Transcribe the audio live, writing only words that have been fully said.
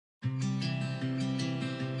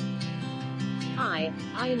Hi,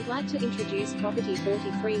 I am glad to introduce property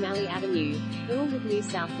 43 Malley Avenue, Earlwood, New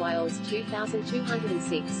South Wales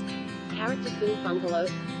 2206. Character-filled bungalow.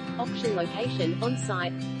 Auction location,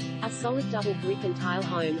 on-site. A solid double brick and tile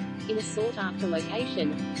home, in a sought-after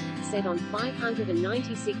location. Set on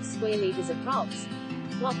 596 square meters approx.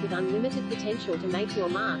 Block with unlimited potential to make your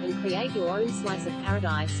mark and create your own slice of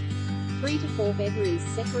paradise. 3 to 4 bedrooms,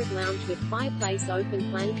 separate lounge with fireplace,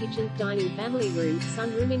 open plan kitchen, dining, family room,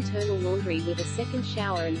 sunroom, internal laundry with a second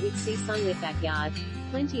shower and with sunlit backyard.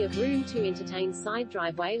 Plenty of room to entertain, side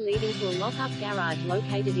driveway leading to a lock-up garage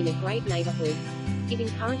located in a great neighborhood. It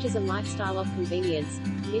encourages a lifestyle of convenience,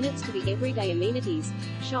 minutes to the everyday amenities,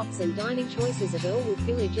 shops and dining choices of Earlwood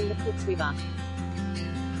Village and the Cooks River.